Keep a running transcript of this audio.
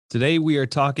Today, we are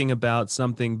talking about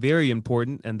something very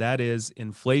important, and that is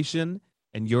inflation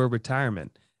and your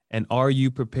retirement. And are you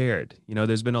prepared?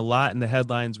 There's been a lot in the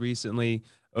headlines recently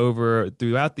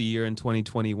throughout the year in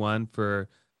 2021 for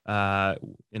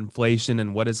inflation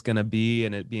and what it's going to be,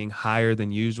 and it being higher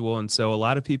than usual. And so a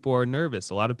lot of people are nervous.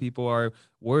 A lot of people are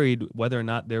worried whether or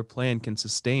not their plan can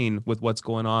sustain with what's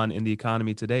going on in the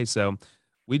economy today. So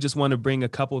we just want to bring a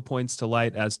couple of points to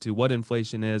light as to what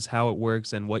inflation is, how it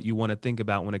works, and what you want to think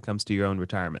about when it comes to your own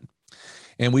retirement.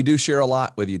 And we do share a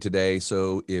lot with you today.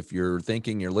 So if you're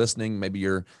thinking, you're listening, maybe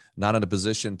you're not in a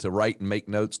position to write and make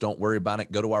notes, don't worry about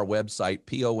it. Go to our website,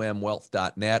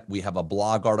 pomwealth.net. We have a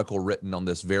blog article written on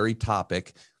this very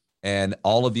topic, and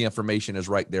all of the information is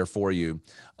right there for you.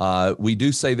 We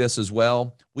do say this as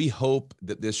well. We hope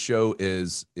that this show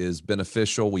is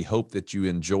beneficial. We hope that you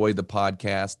enjoy the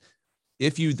podcast.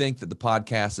 If you think that the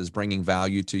podcast is bringing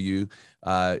value to you,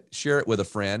 share it with a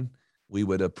friend. We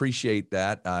would appreciate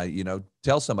that.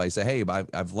 Tell somebody, say, hey,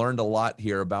 I've learned a lot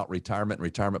here about retirement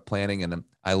planning. And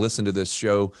I listened to this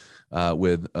show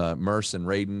with Merce and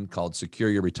Radin called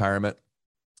Secure Your Retirement.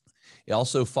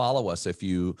 Also follow us if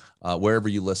you, wherever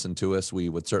you listen to us, we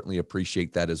would certainly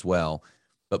appreciate that as well.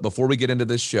 But before we get into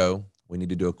this show, we need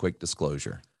to do a quick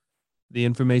disclosure. The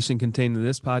information contained in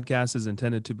this podcast is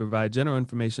intended to provide general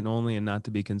information only and not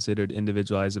to be considered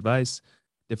individualized advice.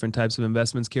 Different types of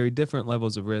investments carry different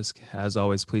levels of risk. As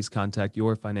always, please contact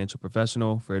your financial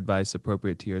professional for advice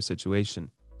appropriate to your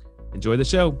situation. Enjoy the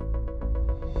show.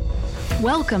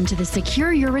 Welcome to the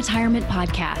Secure Your Retirement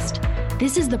podcast.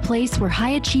 This is the place where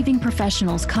high-achieving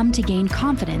professionals come to gain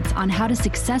confidence on how to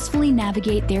successfully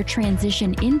navigate their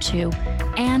transition into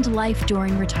and life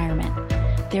during retirement.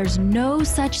 There's no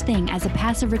such thing as a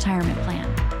passive retirement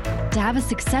plan. To have a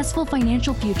successful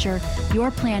financial future, your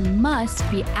plan must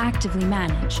be actively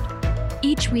managed.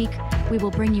 Each week, we will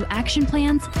bring you action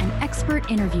plans and expert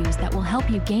interviews that will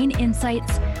help you gain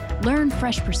insights, learn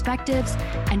fresh perspectives,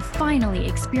 and finally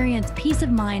experience peace of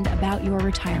mind about your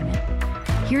retirement.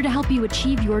 Here to help you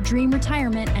achieve your dream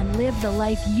retirement and live the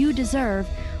life you deserve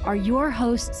are your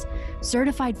hosts,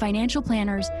 certified financial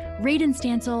planners, Radin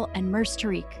Stancil and Merce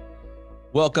Tariq.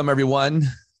 Welcome, everyone,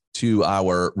 to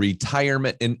our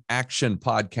Retirement in Action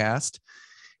podcast.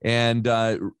 And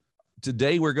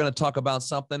today we're going to talk about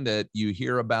something that you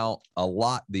hear about a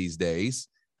lot these days.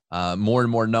 More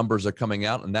and more numbers are coming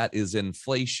out, and that is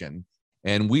inflation.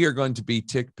 And we are going to be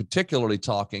particularly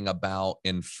talking about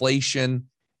inflation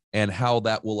and how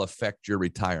that will affect your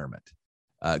retirement.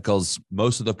 Because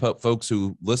most of the folks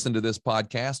who listen to this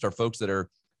podcast are folks that are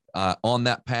on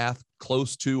that path,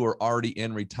 close to or already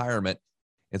in retirement.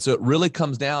 And so it really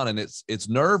comes down, and it's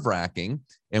nerve-wracking.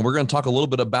 And we're going to talk a little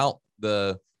bit about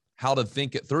how to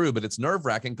think it through, but it's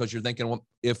nerve-wracking because you're thinking, well,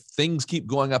 if things keep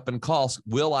going up in cost,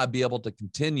 will I be able to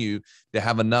continue to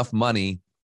have enough money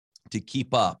to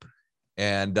keep up?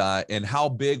 And how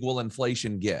big will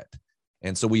inflation get?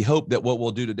 And so we hope that what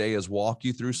we'll do today is walk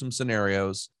you through some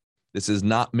scenarios. This is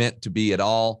not meant to be at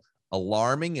all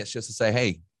alarming. It's just to say,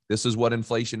 hey, this is what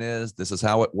inflation is. This is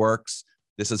how it works.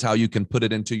 This is how you can put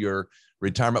it into your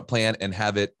retirement plan and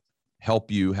have it help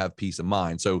you have peace of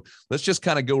mind. So let's just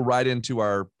kind of go right into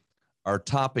our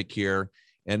topic here.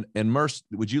 And Merce,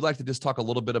 would you like to just talk a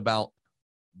little bit about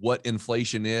what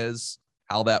inflation is,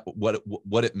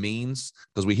 what it means?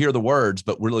 Because we hear the words,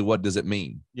 but really, what does it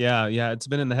mean? Yeah. It's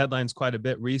been in the headlines quite a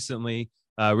bit recently,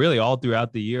 really all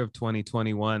throughout the year of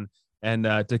 2021. And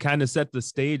to kind of set the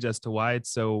stage as to why it's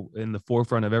so in the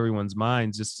forefront of everyone's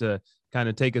minds, just to kind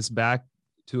of take us back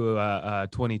to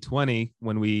 2020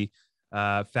 when we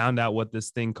found out what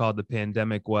this thing called the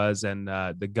pandemic was, and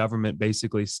the government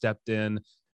basically stepped in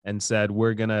and said,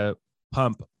 we're going to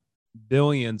pump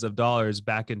billions of dollars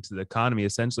back into the economy,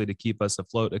 essentially to keep us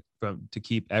afloat, to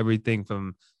keep everything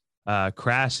from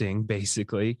crashing,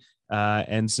 basically.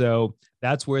 And so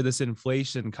that's where this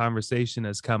inflation conversation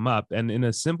has come up. And in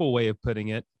a simple way of putting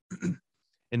it,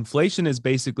 inflation is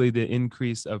basically the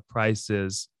increase of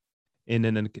prices in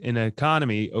an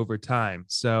economy over time.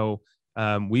 So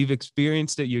we've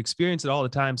experienced it. You experience it all the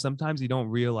time. Sometimes you don't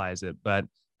realize it, but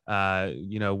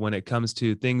when it comes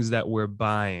to things that we're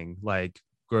buying, like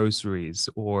groceries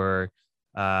or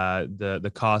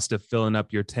the cost of filling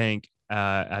up your tank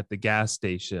at the gas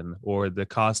station, or the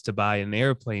cost to buy an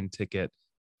airplane ticket,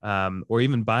 or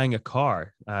even buying a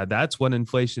car, that's what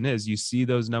inflation is. You see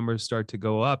those numbers start to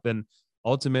go up, and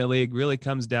ultimately it really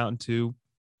comes down to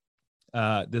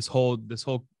this whole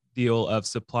deal of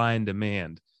supply and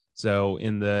demand. So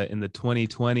in the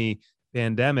 2020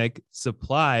 pandemic,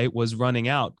 supply was running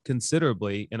out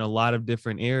considerably in a lot of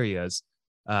different areas.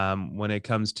 When it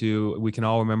comes to, we can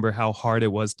all remember how hard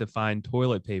it was to find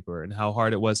toilet paper and how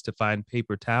hard it was to find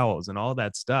paper towels and all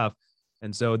that stuff.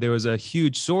 And so there was a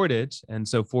huge shortage. And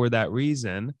so for that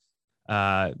reason,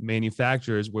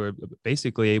 manufacturers were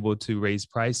basically able to raise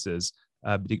prices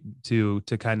to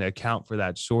kind of account for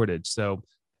that shortage. So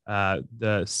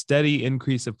the steady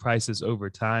increase of prices over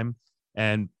time.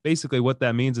 And basically what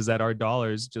that means is that our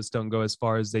dollars just don't go as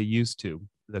far as they used to.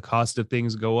 The cost of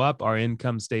things go up, our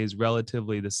income stays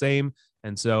relatively the same.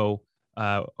 And so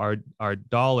our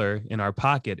dollar in our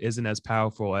pocket isn't as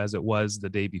powerful as it was the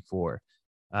day before.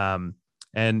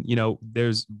 And, you know,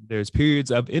 there's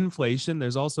periods of inflation.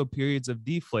 There's also periods of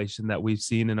deflation that we've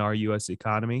seen in our U.S.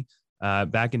 economy.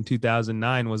 Back in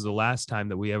 2009 was the last time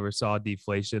that we ever saw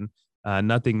deflation.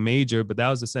 Nothing major, but that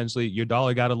was essentially your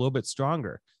dollar got a little bit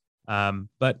stronger.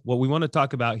 But what we want to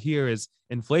talk about here is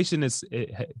inflation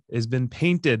has been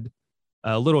painted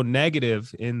a little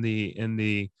negative in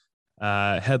the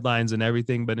headlines and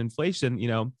everything. But inflation, you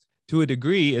know, to a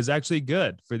degree is actually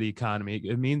good for the economy.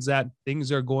 It means that things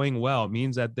are going well. It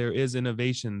means that there is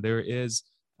innovation. There is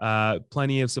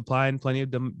plenty of supply and plenty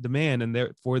of demand. And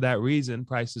for that reason,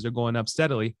 prices are going up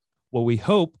steadily. What we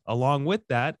hope along with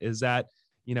that is that,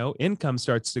 you know, income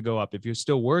starts to go up. If you're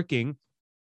still working,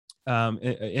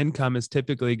 income is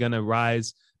typically going to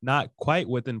rise, not quite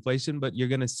with inflation, but you're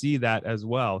going to see that as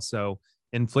well. So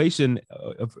inflation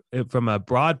from a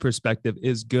broad perspective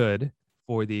is good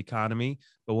for the economy.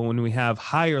 But when we have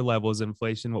higher levels of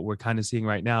inflation, what we're kind of seeing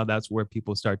right now, that's where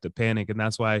people start to panic. And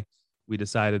that's why we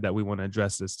decided that we want to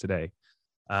address this today.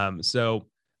 So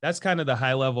that's kind of the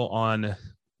high level on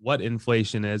what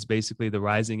inflation is, basically the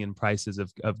rising in prices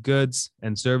of goods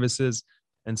and services.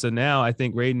 And so now I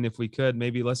think, Radon, if we could,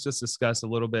 maybe let's just discuss a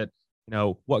little bit, you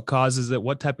know, what causes it,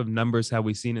 what type of numbers have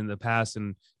we seen in the past,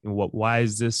 and why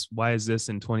is this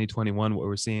in 2021, what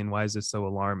we're seeing, why is this so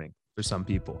alarming for some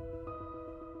people?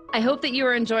 I hope that you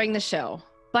are enjoying the show.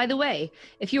 By the way,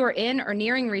 if you are in or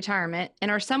nearing retirement and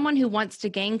are someone who wants to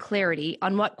gain clarity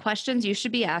on what questions you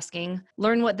should be asking,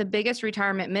 learn what the biggest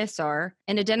retirement myths are,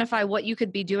 and identify what you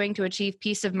could be doing to achieve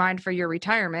peace of mind for your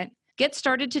retirement, get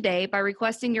started today by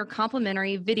requesting your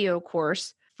complimentary video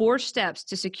course, 4 Steps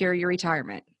to Secure Your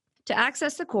Retirement. To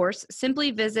access the course,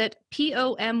 simply visit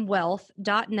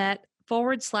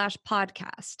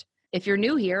pomwealth.net/podcast. If you're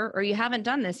new here or you haven't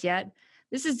done this yet,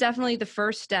 this is definitely the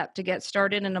first step to get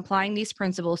started in applying these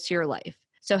principles to your life.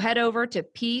 So head over to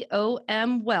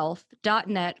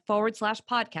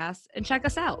pomwealth.net/podcast and check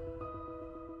us out.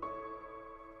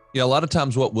 Yeah, a lot of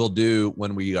times what we'll do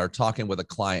when we are talking with a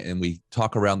client and we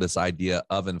talk around this idea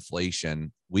of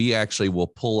inflation, we actually will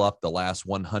pull up the last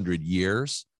 100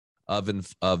 years of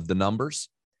the numbers.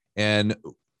 And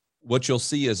what you'll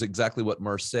see is exactly what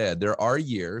Mur said. There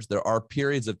are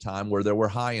periods of time where there were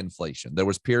high inflation. There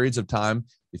was periods of time,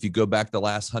 if you go back the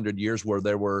last 100 years, where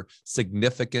there were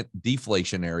significant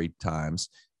deflationary times.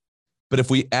 But if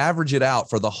we average it out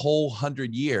for the whole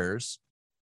 100 years,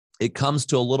 it comes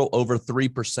to a little over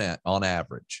 3% on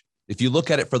average. If you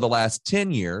look at it for the last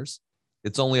 10 years,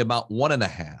 it's only about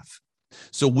 1.5%.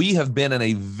 So we have been in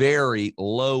a very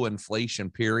low inflation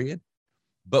period.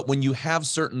 But when you have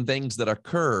certain things that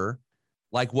occur,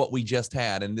 like what we just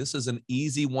had, and this is an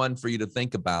easy one for you to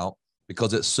think about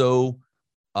because it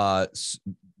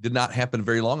did not happen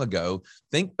very long ago.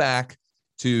 Think back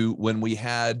to when we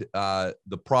had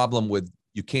the problem with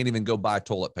you can't even go buy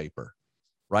toilet paper,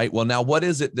 right? Well, now what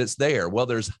is it that's there? Well,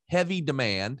 there's heavy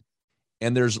demand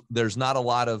and there's not a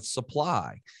lot of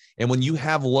supply. And when you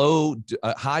have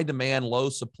high demand, low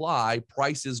supply,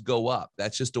 prices go up.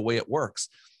 That's just the way it works.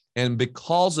 And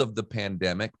because of the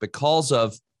pandemic, because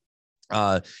of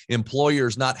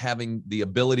employers not having the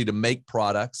ability to make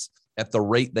products at the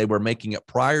rate they were making it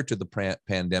prior to the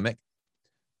pandemic,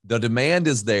 the demand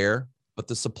is there, but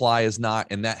the supply is not,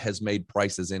 and that has made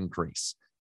prices increase.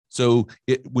 So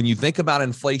when you think about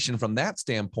inflation from that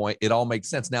standpoint, it all makes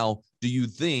sense. Now, do you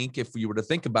think, if you were to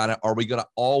think about it, are we going to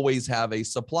always have a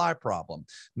supply problem?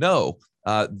 No.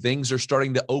 Things are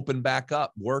starting to open back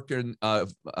up.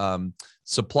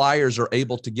 Suppliers are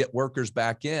able to get workers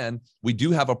back in. We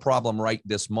do have a problem right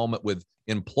this moment with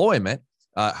employment.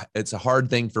 It's a hard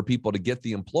thing for people to get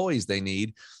the employees they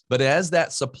need. But as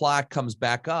that supply comes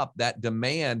back up, that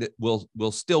demand will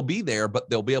still be there, but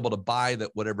they'll be able to buy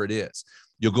that whatever it is.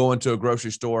 You'll go into a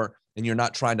grocery store and you're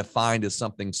not trying to find is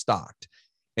something stocked.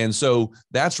 And so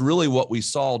that's really what we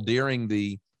saw during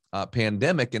the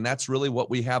pandemic. And that's really what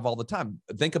we have all the time.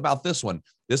 Think about this one.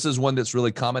 This is one that's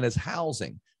really common, is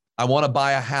housing. I want to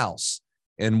buy a house.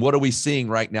 And what are we seeing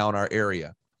right now in our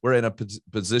area? We're in a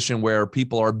position where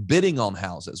people are bidding on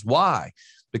houses. Why?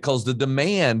 because the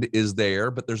demand is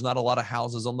there, but there's not a lot of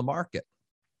houses on the market.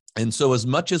 And so as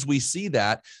much as we see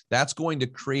that, that's going to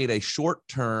create a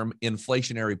short-term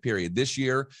inflationary period. This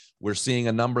year, we're seeing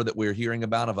a number that we're hearing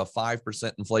about of a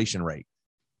 5% inflation rate.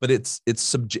 But it's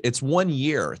 1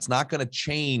 year. It's not going to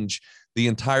change the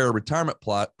entire retirement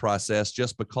process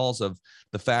just because of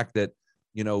the fact that,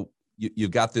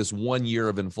 you've got this 1 year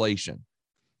of inflation.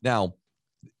 Now,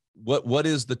 what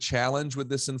is the challenge with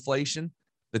this inflation?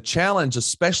 The challenge,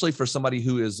 especially for somebody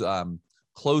who is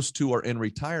close to or in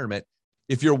retirement,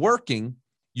 if you're working,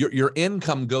 your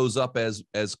income goes up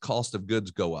as cost of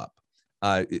goods go up.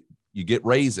 You get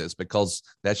raises because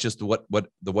that's just what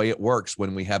the way it works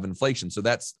when we have inflation. So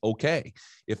that's okay.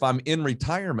 If I'm in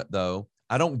retirement, though,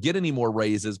 I don't get any more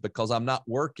raises because I'm not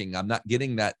working. I'm not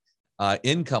getting that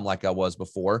income like I was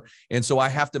before. And so I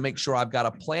have to make sure I've got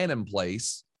a plan in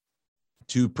place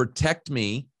to protect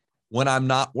me when I'm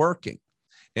not working.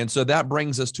 And so that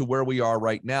brings us to where we are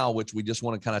right now, which we just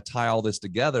want to kind of tie all this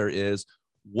together is,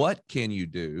 what can you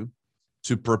do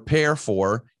to prepare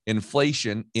for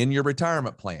inflation in your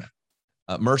retirement plan?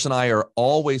 Merce and I are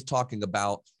always talking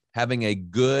about having a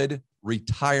good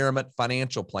retirement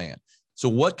financial plan. So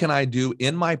what can I do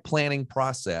in my planning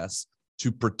process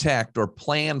to protect or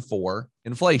plan for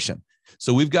inflation?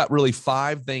 So we've got really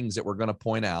 5 things that we're going to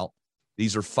point out.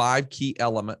 These are 5 key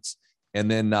elements, and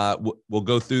then we'll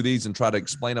go through these and try to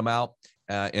explain them out.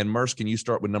 And Merce, can you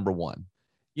start with number 1?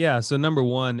 Yeah. So number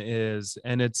 1 is,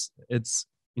 and it's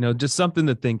just something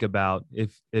to think about.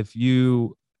 If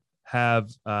you have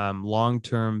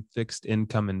long-term fixed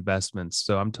income investments,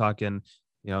 so I'm talking,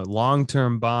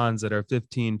 long-term bonds that are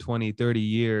 15, 20, 30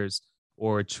 years,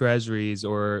 or treasuries,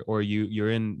 or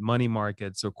you're in money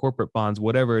markets or corporate bonds,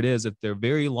 whatever it is, if they're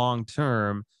very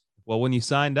long-term, well, when you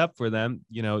signed up for them,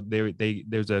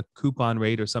 there's a coupon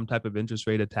rate or some type of interest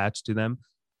rate attached to them.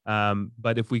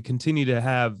 But if we continue to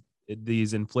have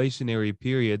these inflationary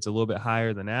periods a little bit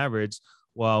higher than average,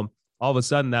 well, all of a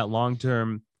sudden that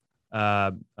long-term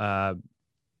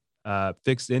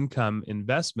fixed income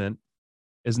investment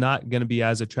is not going to be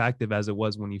as attractive as it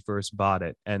was when you first bought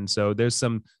it. And so there's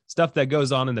some stuff that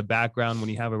goes on in the background when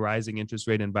you have a rising interest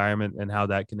rate environment and how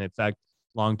that can affect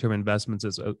long-term investments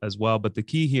as well. But the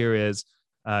key here is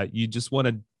you just want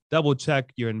to double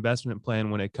check your investment plan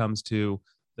when it comes to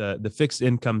the fixed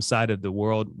income side of the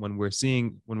world. When we're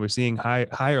seeing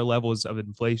higher levels of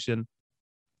inflation,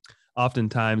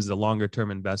 oftentimes the longer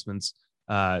term investments,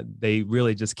 they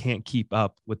really just can't keep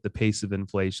up with the pace of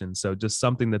inflation. So just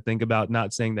something to think about,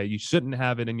 not saying that you shouldn't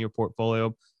have it in your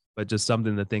portfolio, but just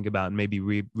something to think about and maybe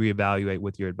reevaluate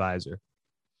with your advisor.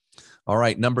 All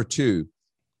right. Number 2,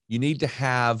 you need to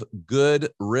have good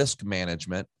risk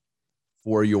management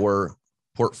for your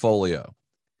portfolio.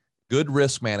 Good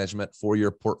risk management for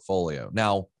your portfolio.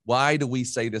 Now, why do we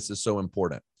say this is so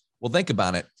important? Well, think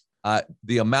about it.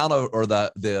 The amount of, or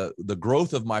the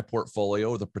growth of my portfolio,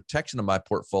 or the protection of my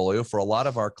portfolio, for a lot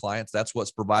of our clients, that's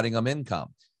what's providing them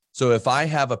income. So if I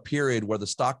have a period where the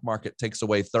stock market takes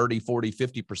away 30, 40,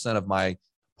 50% of my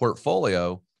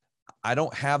portfolio, I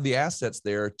don't have the assets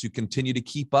there to continue to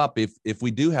keep up if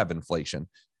we do have inflation.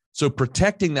 So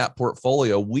protecting that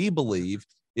portfolio, we believe,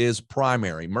 is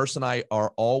primary. Merce and I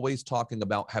are always talking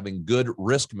about having good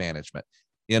risk management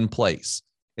in place.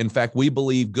 In fact, we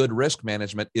believe good risk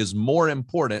management is more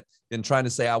important than trying to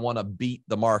say, I want to beat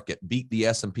the market, beat the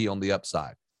S&P on the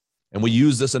upside. And we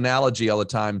use this analogy all the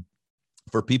time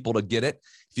for people to get it.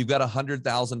 If you've got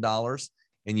 $100,000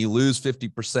 and you lose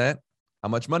 50%, how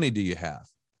much money do you have?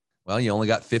 Well, you only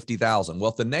got 50,000.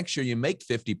 Well, if the next year you make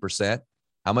 50%,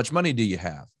 how much money do you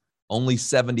have? Only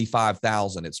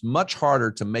 75,000. It's much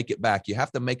harder to make it back. You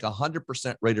have to make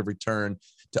 100% rate of return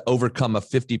to overcome a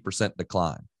 50%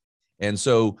 decline. And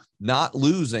so not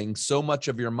losing so much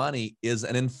of your money is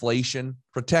an inflation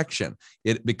protection,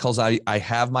 because I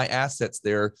have my assets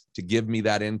there to give me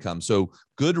that income. So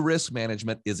good risk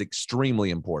management is extremely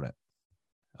important.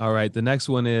 All right. The next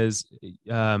one is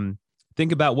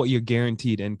think about what your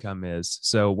guaranteed income is.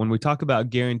 So when we talk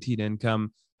about guaranteed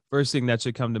income, first thing that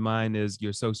should come to mind is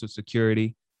your Social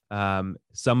Security.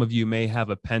 Some of you may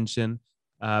have a pension,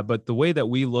 but the way that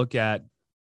we look at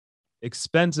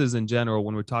expenses in general,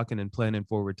 when we're talking and planning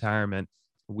for retirement,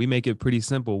 we make it pretty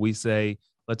simple. We say,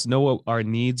 let's know what our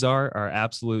needs are, our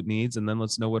absolute needs, and then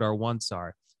let's know what our wants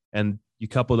are. And you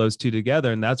couple those two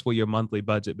together, and that's what your monthly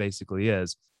budget basically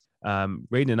is.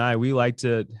 Radon and I, we like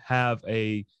to have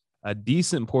a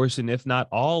decent portion, if not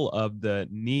all of the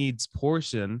needs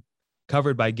portion,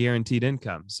 covered by guaranteed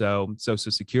income. So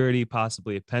Social Security,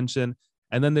 possibly a pension.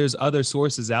 And then there's other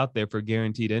sources out there for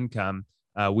guaranteed income.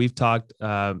 We've talked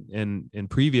in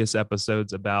previous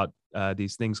episodes about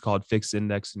these things called fixed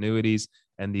index annuities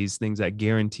and these things that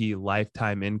guarantee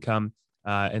lifetime income.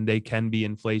 And they can be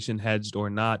inflation hedged or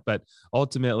not. But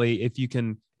ultimately, if you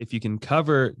can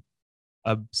cover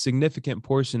a significant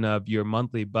portion of your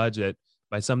monthly budget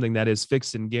by something that is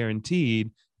fixed and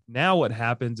guaranteed, now what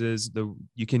happens is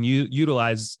you can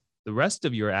utilize the rest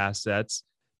of your assets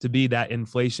to be that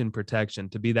inflation protection,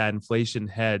 to be that inflation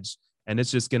hedge. And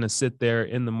it's just going to sit there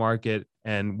in the market.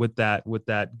 And with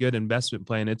that good investment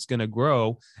plan, it's going to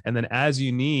grow. And then as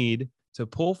you need to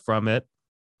pull from it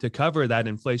to cover that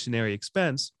inflationary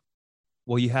expense,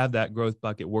 well, you have that growth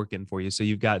bucket working for you. So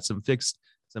you've got some fixed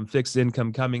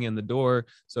income coming in the door,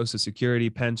 Social Security,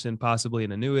 pension, possibly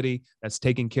an annuity that's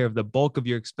taking care of the bulk of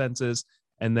your expenses.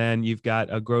 And then you've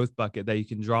got a growth bucket that you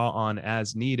can draw on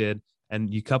as needed.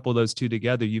 And you couple those two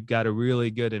together, you've got a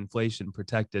really good inflation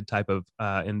protected type of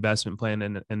investment plan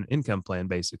and income plan,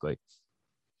 basically.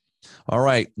 All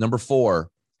right. Number 4,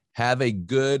 have a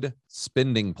good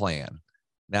spending plan.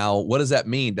 Now, what does that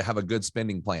mean to have a good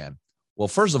spending plan? Well,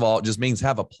 first of all, it just means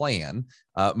have a plan.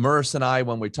 Maurice and I,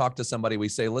 when we talk to somebody, we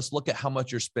say, let's look at how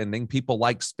much you're spending. People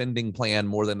like spending plan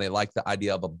more than they like the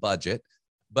idea of a budget,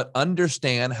 but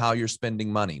understand how you're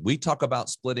spending money. We talk about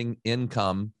splitting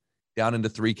income down into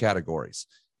 3 categories.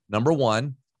 Number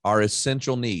 1, are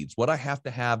essential needs. What I have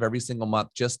to have every single month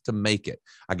just to make it.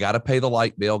 I got to pay the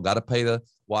light bill, got to pay the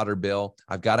water bill.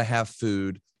 I've got to have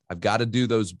food. I've got to do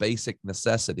those basic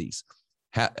necessities.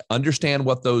 Understand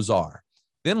what those are.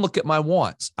 Then look at my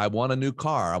wants. I want a new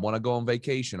car. I want to go on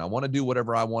vacation. I want to do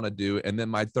whatever I want to do. And then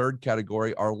my 3rd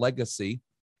category are legacy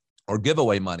or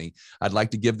giveaway money. I'd like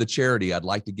to give to charity. I'd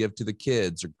like to give to the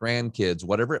kids or grandkids,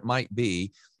 whatever it might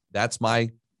be. That's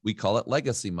we call it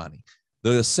legacy money.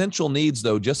 The essential needs,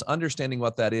 though, just understanding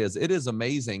what that is, it is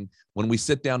amazing when we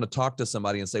sit down to talk to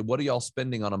somebody and say, what are y'all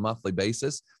spending on a monthly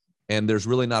basis? And there's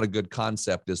really not a good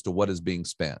concept as to what is being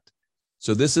spent.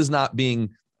 So this is not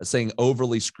saying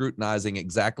overly scrutinizing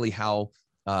exactly how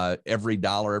every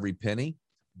dollar, every penny,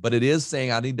 but it is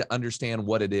saying I need to understand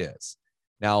what it is.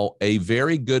 Now, a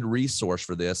very good resource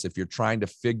for this, if you're trying to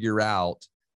figure out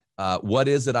what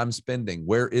is it I'm spending,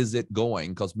 where is it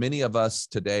going? Because many of us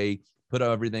today put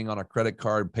everything on a credit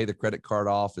card, pay the credit card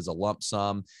off as a lump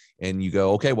sum, and you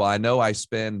go, okay, well, I know I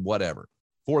spend whatever,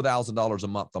 $4,000 a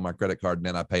month on my credit card, and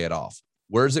then I pay it off.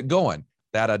 Where's it going?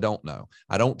 That I don't know.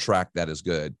 I don't track that as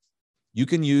good. You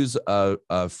can use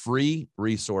a free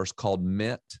resource called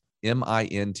Mint,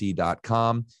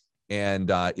 MINT.com.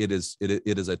 And it is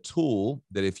a tool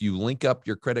that if you link up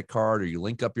your credit card or you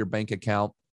link up your bank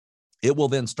account, it will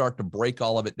then start to break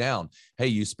all of it down. Hey,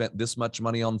 you spent this much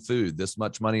money on food, this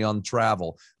much money on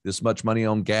travel, this much money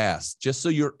on gas, just so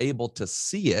you're able to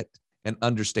see it and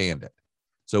understand it.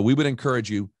 So we would encourage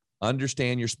you,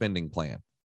 understand your spending plan.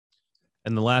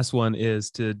 And the last one is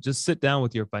to just sit down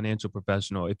with your financial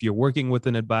professional. If you're working with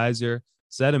an advisor,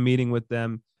 set a meeting with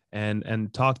them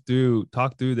and talk through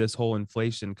this whole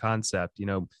inflation concept,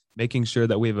 making sure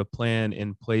that we have a plan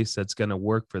in place that's going to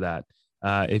work for that.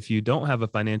 If you don't have a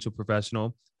financial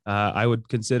professional, I would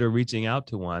consider reaching out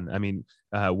to one. I mean,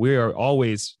 we are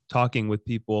always talking with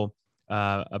people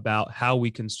about how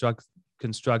we construct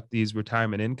these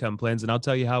retirement income plans. And I'll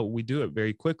tell you how we do it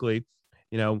very quickly.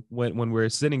 When we're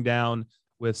sitting down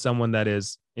with someone that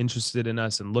is interested in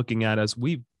us and looking at us,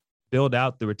 we build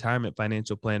out the retirement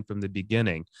financial plan from the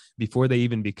beginning before they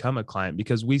even become a client,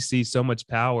 because we see so much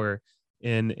power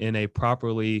in a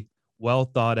properly well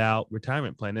thought out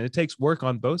retirement plan. And it takes work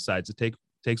on both sides. It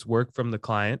takes work from the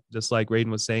client, just like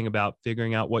Radon was saying about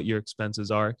figuring out what your expenses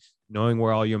are, knowing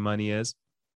where all your money is.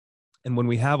 And when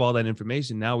we have all that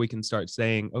information, now we can start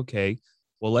saying, okay,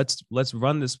 well, let's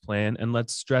run this plan and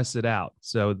let's stress it out.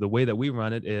 So the way that we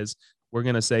run it is we're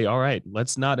going to say, all right,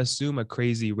 let's not assume a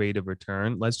crazy rate of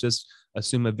return. Let's just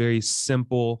assume a very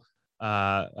simple,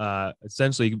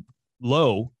 essentially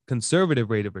low conservative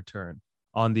rate of return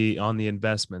on the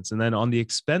investments. And then on the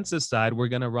expenses side, we're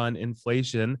going to run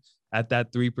inflation at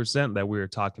that 3% that we were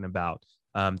talking about.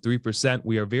 3%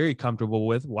 we are very comfortable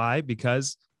with. Why?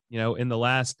 Because, in the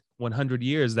last 100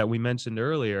 years that we mentioned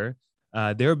earlier,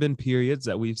 there have been periods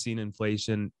that we've seen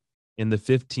inflation in the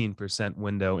 15%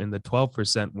 window, in the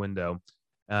 12% window.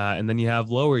 And then you have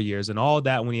lower years, and all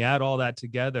that, when you add all that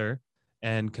together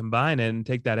and combine it and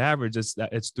take that average, it's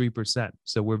 3%.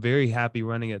 So we're very happy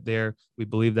running it there. We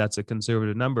believe that's a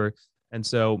conservative number. And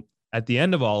so at the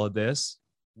end of all of this,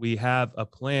 we have a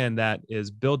plan that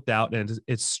is built out and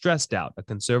it's stressed out, a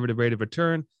conservative rate of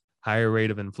return, higher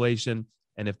rate of inflation.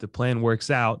 And if the plan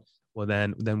works out, well,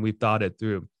 then we've thought it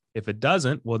through. If it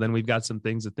doesn't, well, then we've got some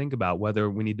things to think about, whether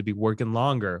we need to be working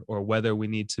longer or whether we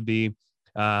need to be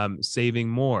saving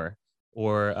more.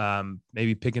 or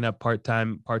maybe picking up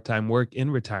part-time work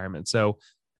in retirement. So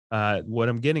what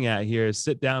I'm getting at here is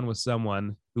sit down with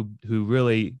someone who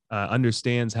really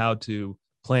understands how to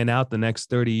plan out the next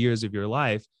 30 years of your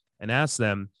life and ask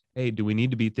them, hey, do we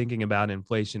need to be thinking about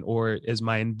inflation, or is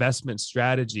my investment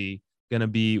strategy going to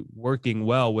be working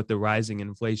well with the rising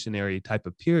inflationary type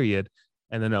of period?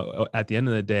 And then at the end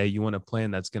of the day, you want a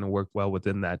plan that's going to work well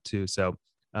within that too. So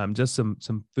just some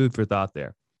food for thought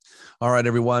there. All right,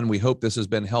 everyone. We hope this has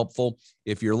been helpful.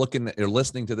 If you're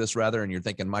listening to this rather, and you're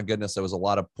thinking, my goodness, there was a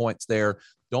lot of points there,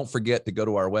 don't forget to go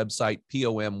to our website,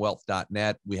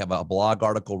 pomwealth.net. We have a blog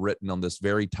article written on this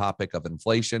very topic of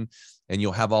inflation, and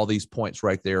you'll have all these points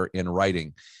right there in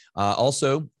writing.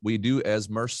 Also, we do, as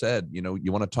Merce said, you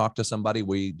want to talk to somebody,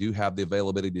 we do have the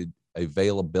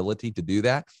availability to do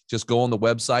that. Just go on the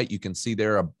website. You can see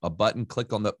there a button,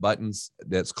 click on the buttons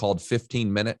that's called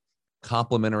 15-minute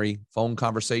complimentary phone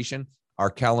conversation.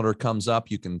 Our calendar comes up.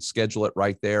 You can schedule it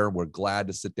right there. We're glad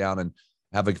to sit down and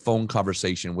have a phone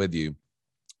conversation with you.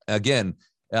 Again,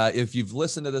 if you've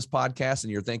listened to this podcast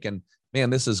and you're thinking,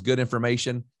 man, this is good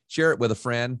information, share it with a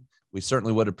friend. We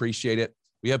certainly would appreciate it.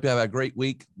 We hope you have a great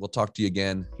week. We'll talk to you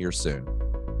again here soon.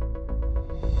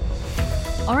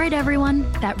 All right,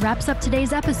 everyone, that wraps up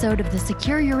today's episode of the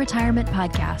Secure Your Retirement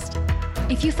podcast.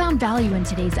 If you found value in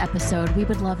today's episode, we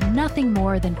would love nothing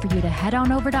more than for you to head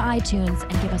on over to iTunes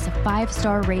and give us a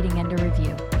 5-star rating and a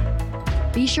review.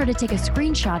 Be sure to take a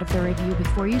screenshot of the review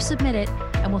before you submit it,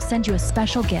 and we'll send you a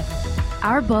special gift,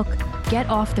 our book, Get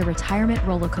Off the Retirement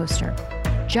Roller Coaster.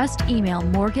 Just email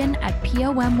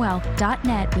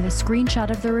morgan@pomwealth.net with a screenshot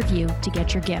of the review to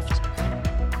get your gift.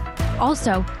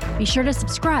 Also, be sure to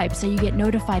subscribe so you get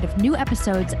notified of new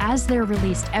episodes as they're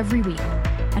released every week.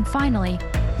 And finally,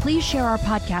 please share our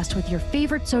podcast with your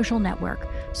favorite social network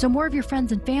so more of your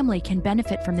friends and family can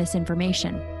benefit from this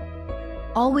information.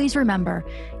 Always remember,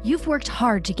 you've worked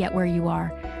hard to get where you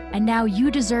are, and now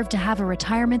you deserve to have a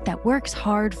retirement that works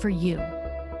hard for you.